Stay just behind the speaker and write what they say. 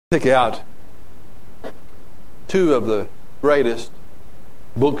pick out two of the greatest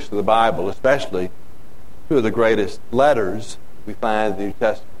books of the Bible, especially two of the greatest letters we find in the New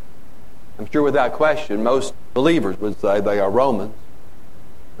Testament. I'm sure without question most believers would say they are Romans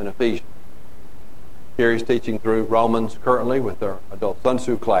and Ephesians. Carrie's teaching through Romans currently with our adult Sun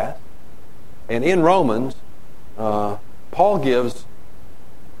Tzu class. And in Romans, Paul gives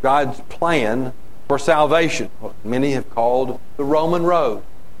God's plan for salvation, what many have called the Roman road,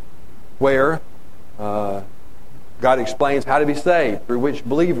 where God explains how to be saved, through which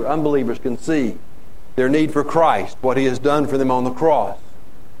unbelievers can see their need for Christ, what He has done for them on the cross,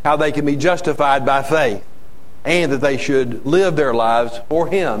 how they can be justified by faith, and that they should live their lives for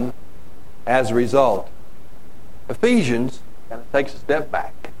Him as a result. Ephesians kind of takes a step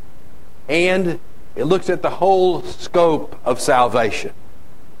back, and it looks at the whole scope of salvation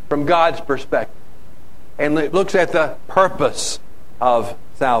from God's perspective. And it looks at the purpose of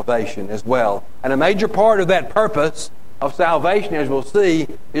salvation as well. And a major part of that purpose of salvation, as we'll see,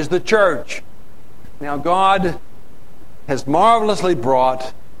 is the church. Now, God has marvelously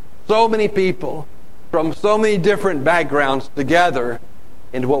brought so many people from so many different backgrounds together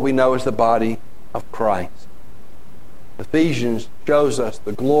into what we know as the body of Christ. Ephesians shows us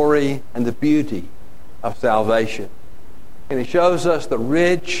the glory and the beauty of salvation. And it shows us the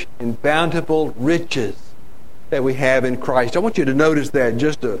rich and bountiful riches that we have in Christ. I want you to notice that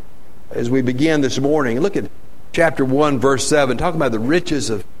just as we begin this morning. Look at chapter 1, verse 7, talking about the riches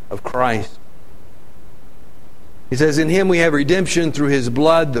of Christ. He says, "In Him we have redemption through His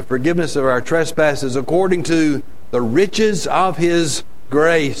blood, the forgiveness of our trespasses, according to the riches of His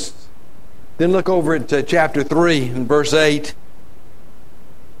grace." Then look over at chapter 3 and verse 8.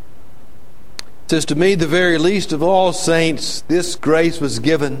 It says, "To me, the very least of all saints, this grace was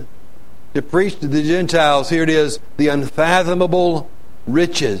given, to preach to the Gentiles," here it is, "the unfathomable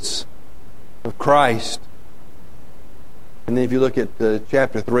riches of Christ." And then if you look at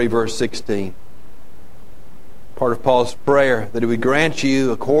chapter 3, verse 16, part of Paul's prayer, that He would grant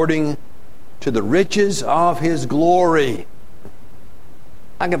you according to the riches of His glory.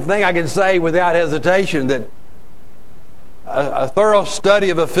 I can say without hesitation that a thorough study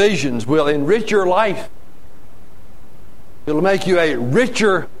of Ephesians will enrich your life. It'll make you a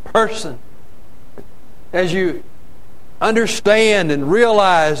richer person as you understand and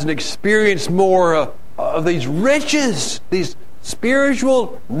realize and experience more of these riches, these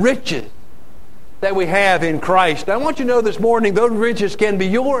spiritual riches that we have in Christ. I want you to know this morning, those riches can be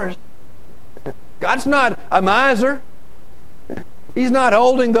yours. God's not a miser. He's not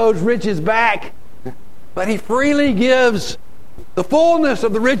holding those riches back, but He freely gives the fullness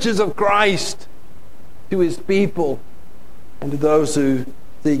of the riches of Christ to His people and to those who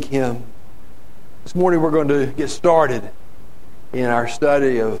seek Him. This morning we're going to get started in our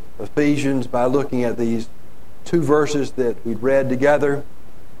study of Ephesians by looking at these two verses that we read together.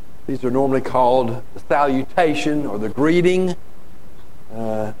 These are normally called the salutation or the greeting.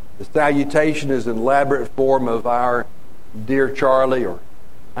 The salutation is an elaborate form of our dear Charlie or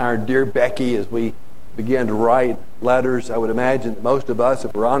our dear Becky as we begin to write letters. I would imagine that most of us,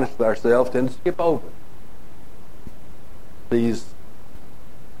 if we're honest with ourselves, tend to skip over these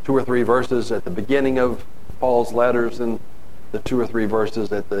 2 or 3 verses at the beginning of Paul's letters and the 2 or 3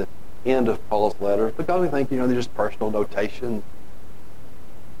 verses at the end of Paul's letters because we think, they're just personal notation.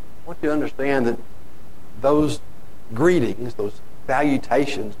 I want you to understand that those greetings, those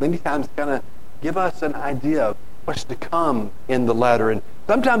salutations, many times kind of give us an idea of what's to come in the letter. And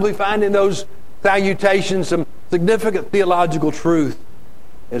sometimes we find in those salutations some significant theological truth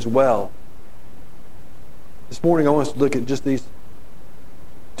as well. This morning I want us to look at just these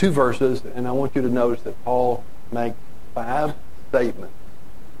 2 verses, and I want you to notice that Paul makes 5 statements,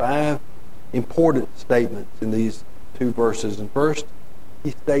 5 important statements in these 2 verses. And first, he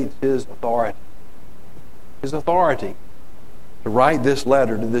states his authority. His authority to write this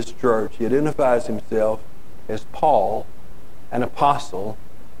letter to this church. He identifies himself as Paul, an apostle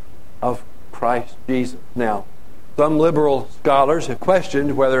of Christ Jesus. Now, some liberal scholars have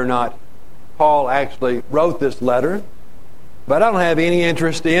questioned whether or not Paul actually wrote this letter, but I don't have any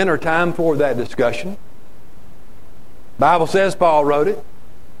interest in or time for that discussion. The Bible says Paul wrote it.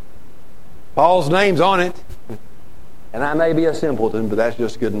 Paul's name's on it. And I may be a simpleton, but that's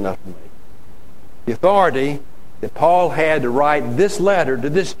just good enough for me. The authority that Paul had to write this letter to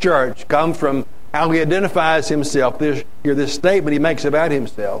this church comes from how he identifies himself. This statement he makes about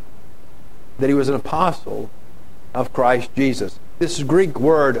himself, that he was an apostle of Christ Jesus. This Greek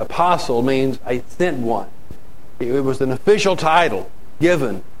word apostle means a sent one. It was an official title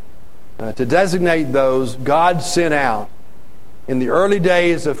given to designate those God sent out in the early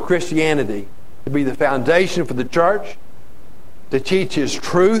days of Christianity to be the foundation for the church, to teach His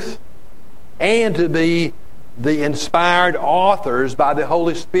truth, and to be the inspired authors by the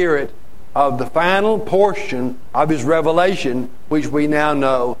Holy Spirit of the final portion of His revelation, which we now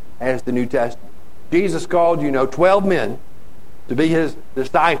know as the New Testament. Jesus called, 12 men to be His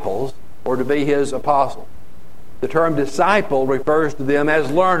disciples or to be His apostles. The term disciple refers to them as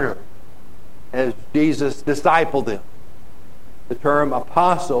learners, as Jesus discipled them. The term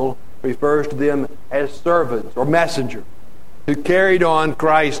apostle refers to them as servants or messengers who carried on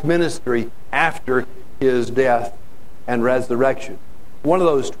Christ's ministry after His death and resurrection. One of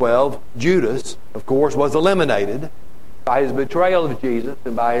those 12, Judas, of course, was eliminated by his betrayal of Jesus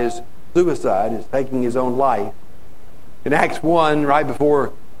and by his suicide, his taking his own life. In Acts 1, right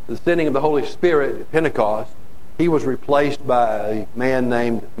before the sending of the Holy Spirit at Pentecost, he was replaced by a man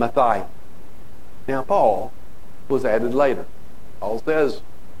named Matthias. Now, Paul was added later. Paul says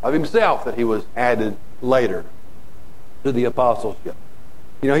of himself that he was added later to the apostleship.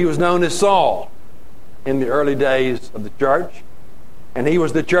 He was known as Saul in the early days of the church, and he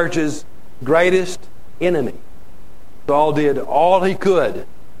was the church's greatest enemy. Saul did all he could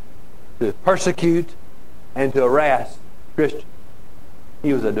to persecute and to harass Christians.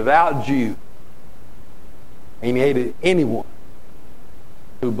 He was a devout Jew, and he hated anyone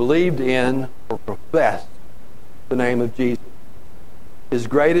who believed in or professed the name of Jesus. His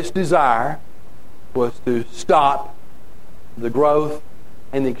greatest desire was to stop the growth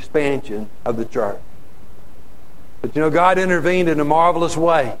and the expansion of the church. But God intervened in a marvelous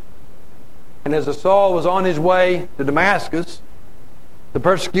way. And as Saul was on his way to Damascus to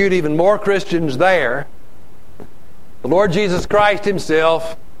persecute even more Christians there, the Lord Jesus Christ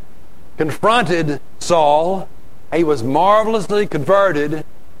Himself confronted Saul. He was marvelously converted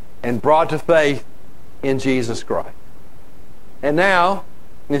and brought to faith in Jesus Christ. And now,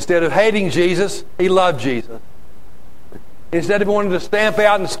 instead of hating Jesus, he loved Jesus. Instead of wanting to stamp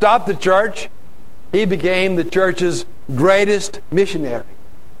out and stop the church, he became the church's greatest missionary.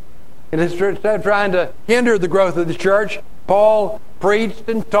 And instead of trying to hinder the growth of the church, Paul preached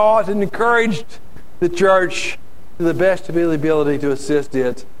and taught and encouraged the church to the best of his ability to assist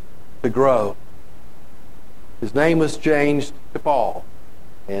it to grow. His name was changed to Paul.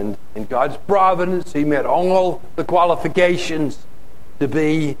 And in God's providence, he met all the qualifications to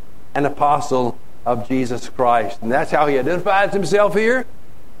be an apostle of Jesus Christ. And that's how he identifies himself here.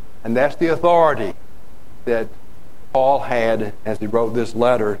 And that's the authority that Paul had as he wrote this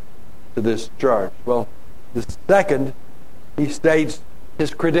letter to this church. Well, the second, he states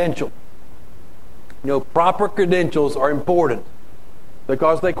his credentials. Proper credentials are important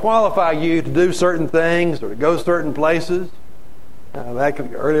because they qualify you to do certain things or to go certain places. Back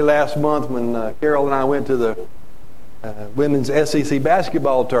early last month when Carol and I went to the women's SEC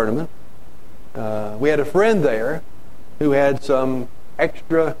basketball tournament, we had a friend there who had some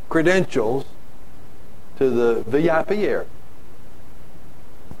extra credentials to the VIP area.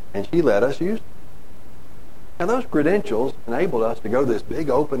 And she let us use them. Now those credentials enabled us to go to this big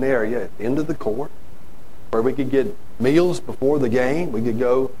open area at the end of the court where we could get meals before the game. We could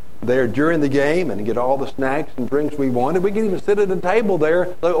go there during the game and get all the snacks and drinks we wanted. We could even sit at a table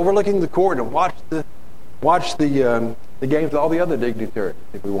there overlooking the court and watch the games with all the other dignitaries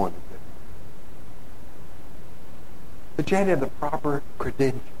if we wanted to. But you had to have the proper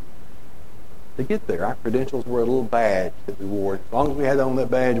credentials to get there. Our credentials were a little badge that we wore. As long as we had on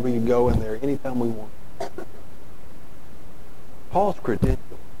that badge, we could go in there anytime we wanted. Paul's credential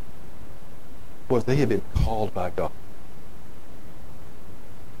was that he had been called by God.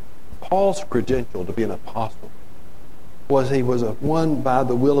 Paul's credential to be an apostle was he was one by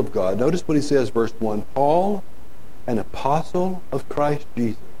the will of God. Notice what he says, verse 1. Paul, an apostle of Christ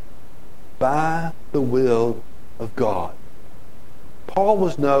Jesus, by the will of God. Paul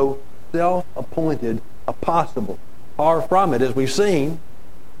was no self-appointed apostle. Far from it. As we've seen,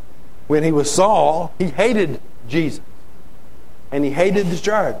 when he was Saul, he hated Jesus. And he hated the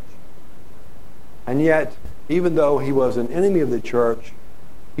church. And yet, even though he was an enemy of the church,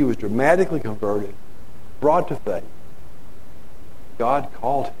 he was dramatically converted, brought to faith. God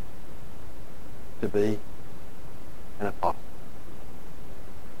called him to be an apostle.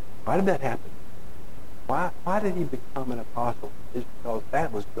 Why did that happen? Why did he become an apostle? It's because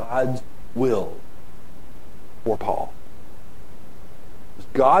that was God's will for Paul. It was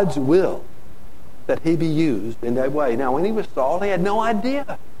God's will that he be used in that way. Now, when he was Saul, he had no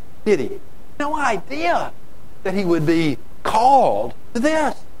idea, did he? No idea that he would be called to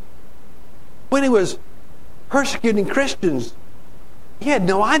this. When he was persecuting Christians, he had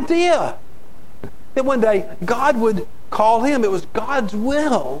no idea that one day God would called him. It was God's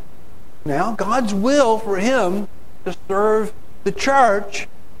will. Now, God's will for him to serve the church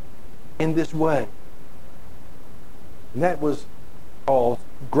in this way. And that was Paul's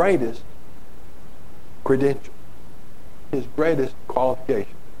greatest credential, his greatest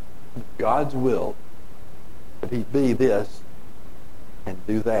qualification. God's will that he be this and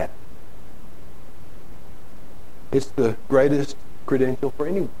do that. It's the greatest credential for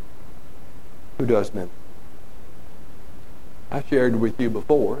anyone who does ministry. I shared with you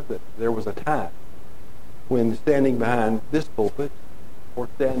before that there was a time when standing behind this pulpit or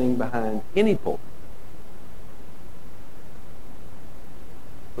standing behind any pulpit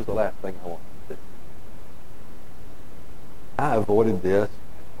was the last thing I wanted to do. I avoided this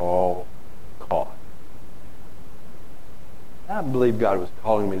at all costs. I believe God was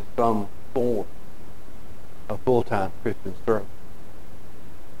calling me to some form of full-time Christian service.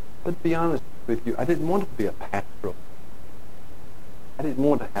 But to be honest with you, I didn't want to be a pastoral. I didn't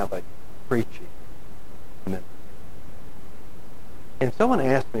want to have a preaching ministry. And someone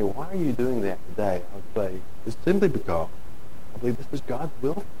asked me, why are you doing that today? I would say, it's simply because I believe this is God's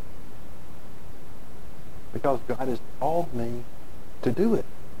will. Because God has called me to do it.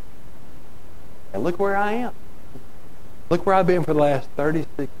 And look where I am. Look where I've been for the last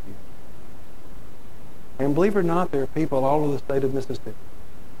 36 years. And believe it or not, there are people all over the state of Mississippi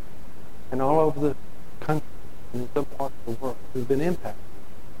and all over the country and in some parts of the world who've been impacted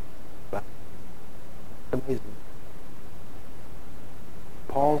by it. It's amazing.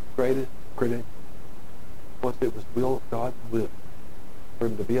 Paul's greatest credential was it was God's will for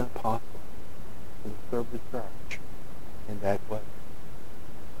him to be an apostle and to serve the church in that way.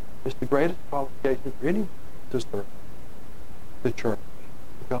 It's the greatest qualification for anyone to serve the church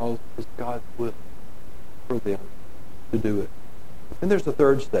because it's God's will for them to do it. And there's the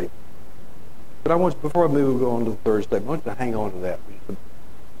third statement. But I want you, before I move on to the third statement, I want you to hang on to that. I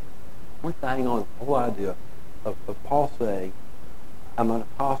want you to hang on to the whole idea of Paul saying, I'm an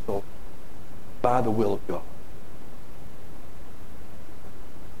apostle by the will of God.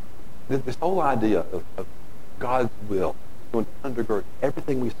 This whole idea of God's will is going to undergird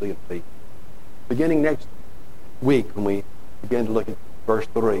everything we see in Ephesians. Beginning next week when we begin to look at verse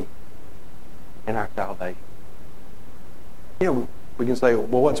 3 and our salvation. You know, we can say,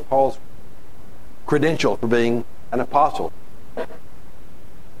 well, what's Paul's credential for being an apostle?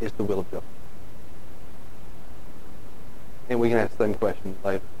 It's the will of God. And we can ask the same question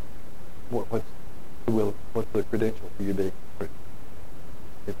later. What's the will? What's the credential for you being a Christian?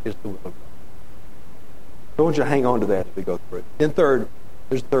 It is the will of God. So I want you to hang on to that as we go through it. Then third,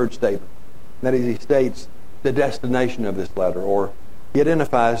 there's a third statement. And that is, he states the destination of this letter, or he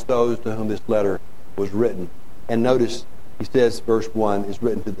identifies those to whom this letter was written. And notice, he says, verse 1 is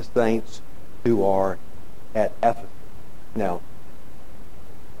written to the saints who are at Ephesus. Now,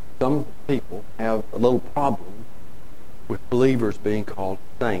 some people have a little problem with believers being called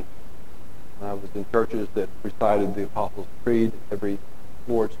saints. I was in churches that recited the Apostles' Creed every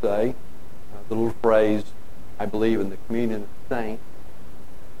Lord's Day. The little phrase, I believe in the communion of saints,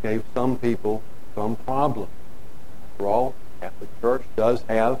 gave some people some problem. After all, the Catholic Church does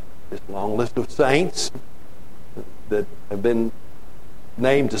have this long list of saints that have been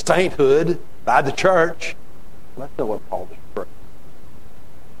named to sainthood by the church. Well, that's not what Paul is referring to.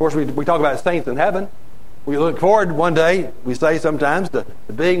 Of course, we talk about saints in heaven. We look forward one day, we say sometimes, to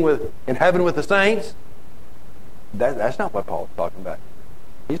being in heaven with the saints. That's not what Paul's talking about.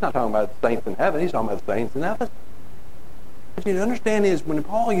 He's not talking about the saints in heaven. He's talking about the saints in Ephesus. What you need to understand is when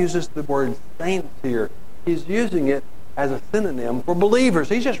Paul uses the word saints here, he's using it as a synonym for believers.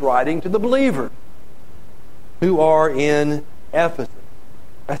 He's just writing to the believers who are in Ephesus.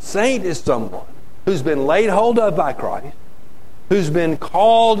 A saint is someone who's been laid hold of by Christ, who's been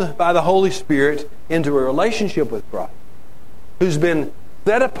called by the Holy Spirit into a relationship with Christ, who's been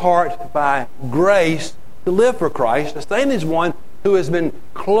set apart by grace to live for Christ. A saint is one who has been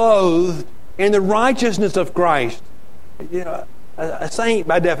clothed in the righteousness of Christ. You know, a saint,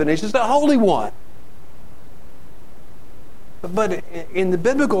 by definition, is the holy one. But in the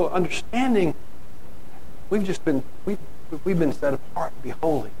biblical understanding, we've been set apart to be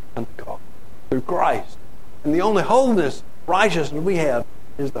holy unto God through Christ. And the only holiness, righteousness we have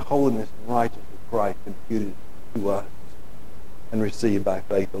is the holiness and righteousness of Christ imputed to us and received by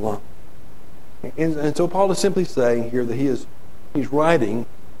faith alone. And so Paul is simply saying here that he's writing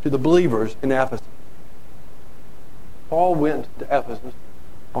to the believers in Ephesus. Paul went to Ephesus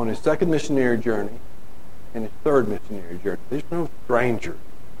on his second missionary journey and his third missionary journey. There's no stranger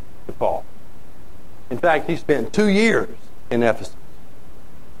to Paul. In fact, he spent 2 years in Ephesus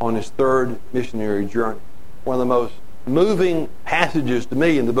on his third missionary journey. One of the most moving passages to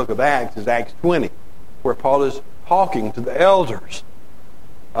me in the book of Acts is Acts 20, where Paul is talking to the elders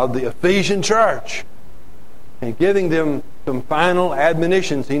of the Ephesian church and giving them some final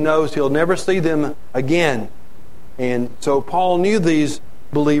admonitions. He knows he'll never see them again. And so Paul knew these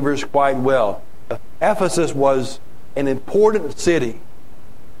believers quite well. Ephesus was an important city.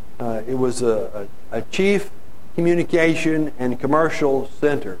 It was a chief communication and commercial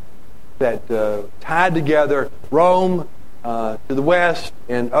center that tied together Rome to the west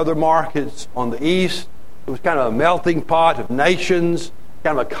and other markets on the east. It was kind of a melting pot of nations,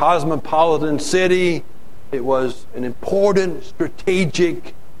 kind of a cosmopolitan city. It was an important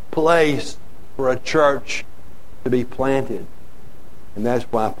strategic place for a church to be planted. And that's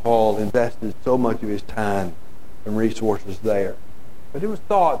why Paul invested so much of his time and resources there. But it was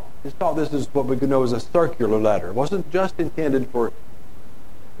thought this is what we could know as a circular letter. It wasn't just intended for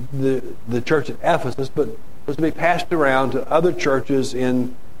the church at Ephesus, but was to be passed around to other churches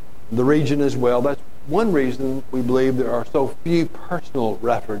in the region as well. That's one reason we believe there are so few personal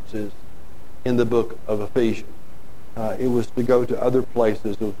references in the book of Ephesians. It was to go to other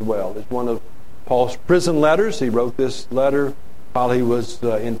places as well. It's one of Paul's prison letters. He wrote this letter while he was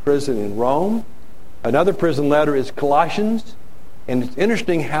in prison in Rome. Another prison letter is Colossians. And it's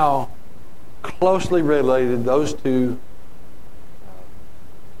interesting how closely related those two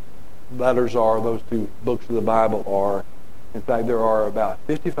letters are, those two books of the Bible are. In fact, there are about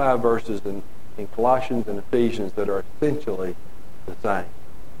 55 verses in Colossians and Ephesians that are essentially the same.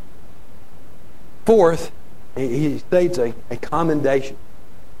 Fourth, he states a commendation.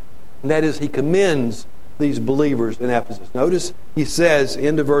 And that is, he commends these believers in Ephesus. Notice he says,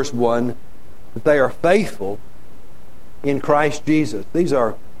 into verse 1, that they are faithful in Christ Jesus. These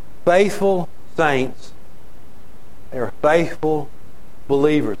are faithful saints. They are faithful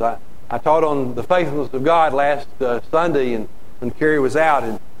believers. I taught on the faithfulness of God last Sunday, and when Carrie was out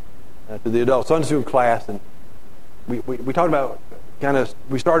and to the adult Sunday school class, and we talked about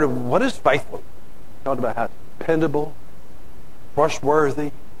we started, what is faithful? We talked about how it's dependable,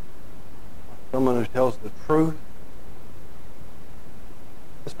 trustworthy, someone who tells the truth.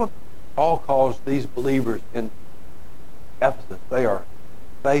 That's what Paul calls these believers in Ephesus. They are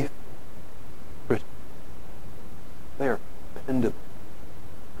faithful Christians. They are dependable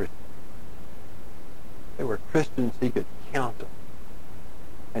Christians. They were Christians he could count on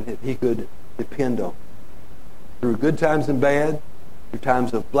and that he could depend on. Through good times and bad, through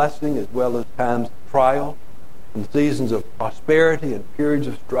times of blessing as well as times of trial, and seasons of prosperity and periods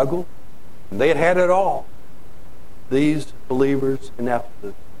of struggle. And they had had it all. These believers in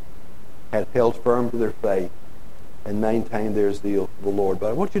Ephesus had held firm to their faith and maintained their zeal for the Lord. But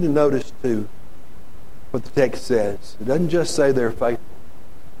I want you to notice, too, what the text says. It doesn't just say they're faithful,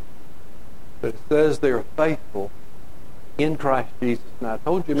 but it says they're faithful in Christ Jesus. Now, I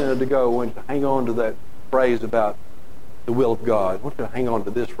told you a minute ago, I want you to hang on to that phrase about the will of God. I want you to hang on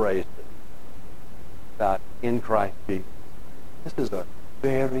to this phrase about in Christ Jesus. This is a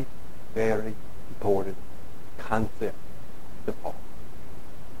very, very important concept to Paul.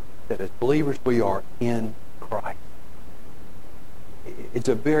 That as believers, we are in Christ. It's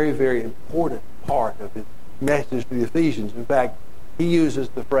a very, very important part of his message to the Ephesians. In fact, he uses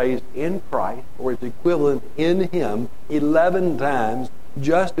the phrase in Christ, or its equivalent in Him, 11 times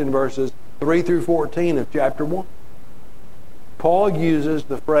just in verses 3 through 14 of chapter 1. Paul uses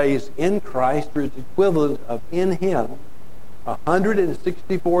the phrase in Christ, or its equivalent of in Him,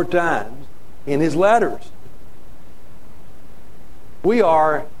 164 times in his letters. We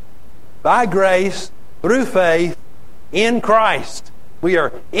are, by grace, through faith, in Christ. We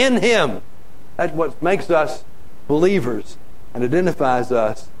are in Him. That's what makes us believers and identifies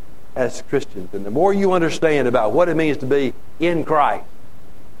us as Christians. And the more you understand about what it means to be in Christ,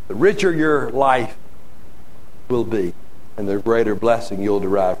 the richer your life will be, and the greater blessing you'll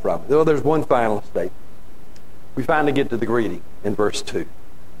derive from it. Well, there's one final statement. We finally get to the greeting in verse 2.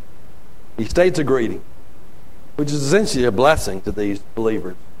 He states a greeting, which is essentially a blessing to these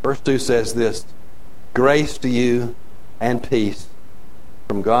believers. Verse 2 says this: grace to you and peace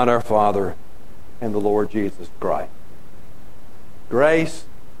from God our Father and the Lord Jesus Christ. Grace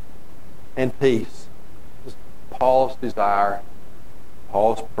and peace is Paul's desire,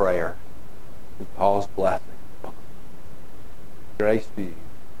 Paul's prayer, and Paul's blessing. Grace to you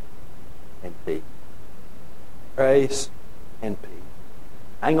and peace. Grace and peace.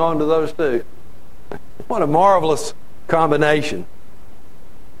 Hang on to those two. What a marvelous combination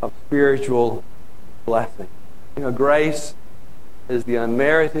of spiritual blessing. You know, grace is the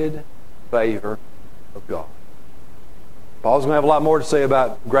unmerited favor of God. Paul's going to have a lot more to say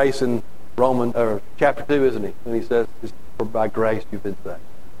about grace in chapter 2, isn't he? When he says, For by grace you've been saved.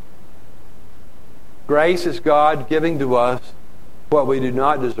 Grace is God giving to us what we do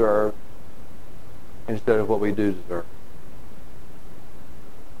not deserve instead of what we do deserve.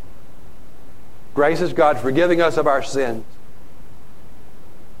 Grace is God forgiving us of our sins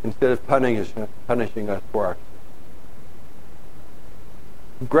instead of punishing us for our sins.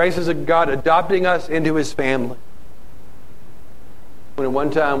 Grace is a God adopting us into His family when at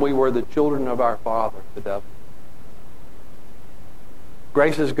one time we were the children of our father, the devil.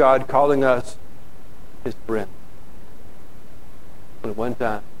 Grace is God calling us His friend when at one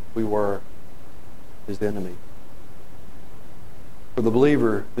time we were His enemy. For the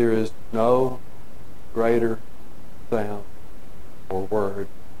believer, there is no greater sound or word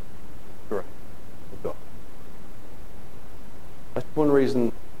than grace of God. That's one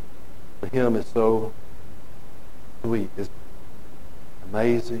reason the hymn is so sweet, is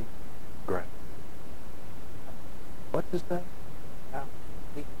amazing grace. What does that? How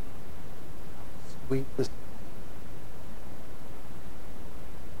sweet this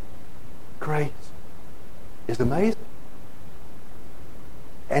grace is amazing.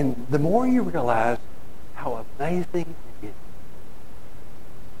 And the more you realize how amazing it is,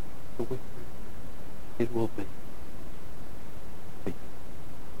 the sweeter it will be.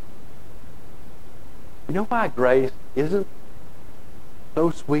 You know why grace isn't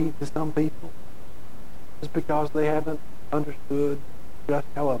so sweet to some people? It's because they haven't understood just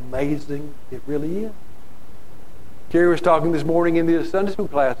how amazing it really is. Kerry was talking this morning in the Sunday school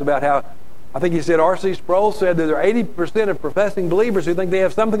class about how, I think he said, R.C. Sproul said that there are 80% of professing believers who think they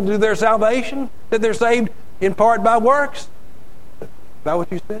have something to do with their salvation, that they're saved in part by works. Is that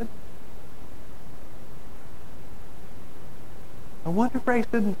what you said? I wonder if grace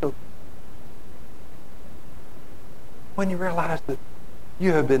isn't so. When you realize that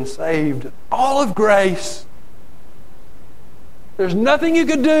you have been saved, all of grace. There's nothing you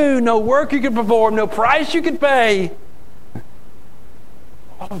could do, no work you could perform, no price you could pay.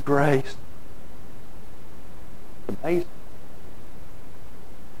 All of grace. Amazing.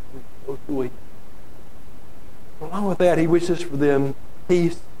 So sweet. Along with that, he wishes for them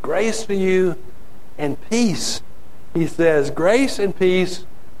peace, grace for you, and peace. He says, grace and peace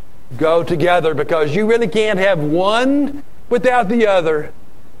go together because you really can't have one without the other.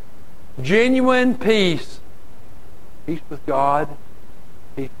 Genuine peace. Peace with God,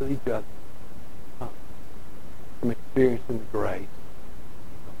 peace with each other. From experiencing the grace.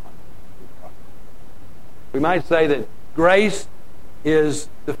 We might say that grace is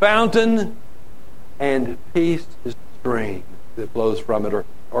the fountain and peace is the stream that flows from it.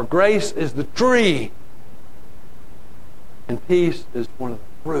 Or grace is the tree and peace is one of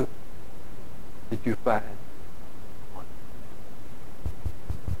the fruits that you find.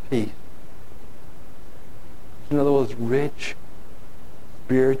 Peace. In other words, rich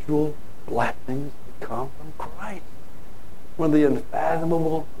spiritual blessings that come from Christ. One of the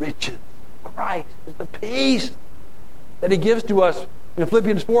unfathomable riches. Christ is the peace that He gives to us. In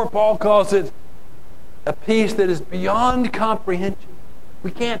Philippians 4, Paul calls it a peace that is beyond comprehension.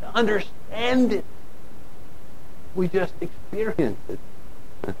 We can't understand it. We just experience it.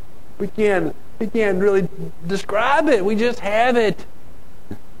 We can't really describe it. We just have it.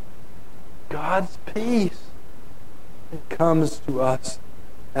 God's peace. It comes to us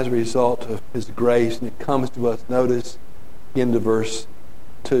as a result of His grace, and it comes to us, notice, into verse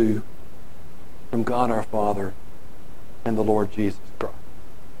 2, from God our Father and the Lord Jesus Christ.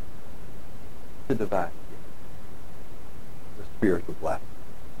 The divine gift, the spiritual blessing.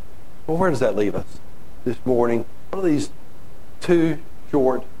 Well, where does that leave us this morning? What do these two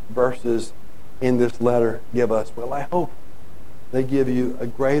short verses in this letter give us? Well, I hope they give you a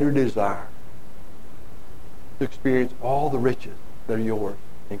greater desire to experience all the riches that are yours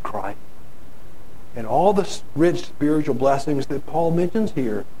in Christ. And all the rich spiritual blessings that Paul mentions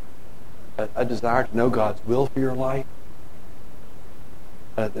here. A desire to know God's will for your life.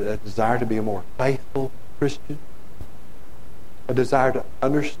 A desire to be a more faithful Christian. A desire to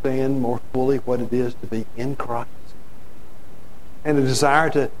understand more fully what it is to be in Christ. And a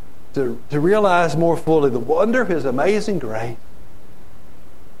desire to realize more fully the wonder of His amazing grace.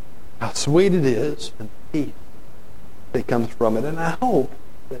 How sweet it is and the peace that comes from it. And I hope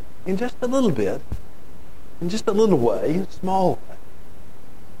that in just a little bit, in just a little way, a small way,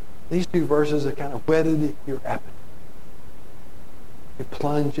 these two verses have kind of whetted your appetite. You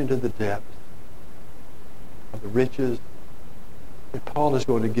plunge into the depths of the riches that Paul is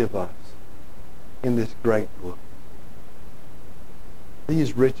going to give us in this great book.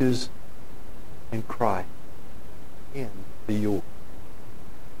 These riches in Christ can be yours.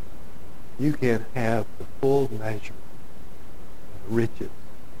 You can have the full measure the riches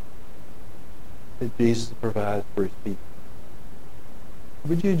that Jesus provides for his people.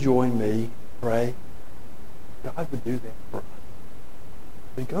 Would you join me and pray? God would do that for us.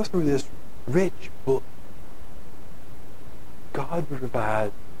 We go through this rich book. God would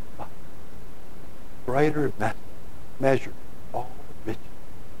provide a greater measure of all the riches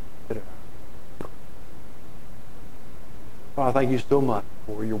that are ours. Father, thank you so much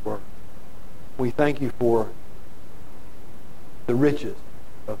for your word. We thank you for the riches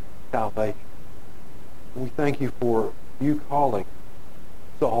of salvation. We thank you for you calling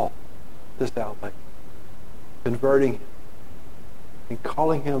Saul to salvation, converting him, and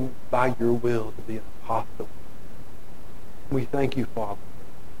calling him by your will to be an apostle. We thank you, Father.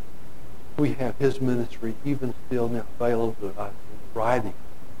 We have his ministry even still now available to us in writing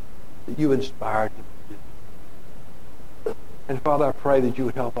that you inspired him to do. And Father, I pray that you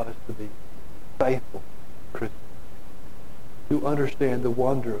would help us to be faithful Christians, to understand the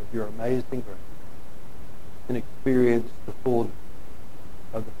wonder of your amazing grace and experience the fullness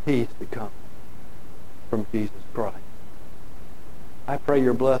of the peace that comes from Jesus Christ. I pray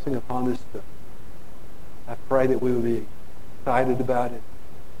your blessing upon this study. I pray that we will be excited about it,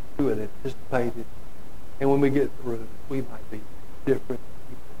 we would anticipate it, and when we get through, we might be different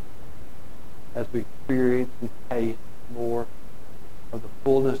people as we experience and taste more of the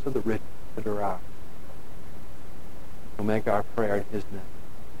fullness of the riches that are ours. We'll make our prayer in his name.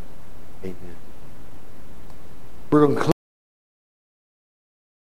 Amen. We're going to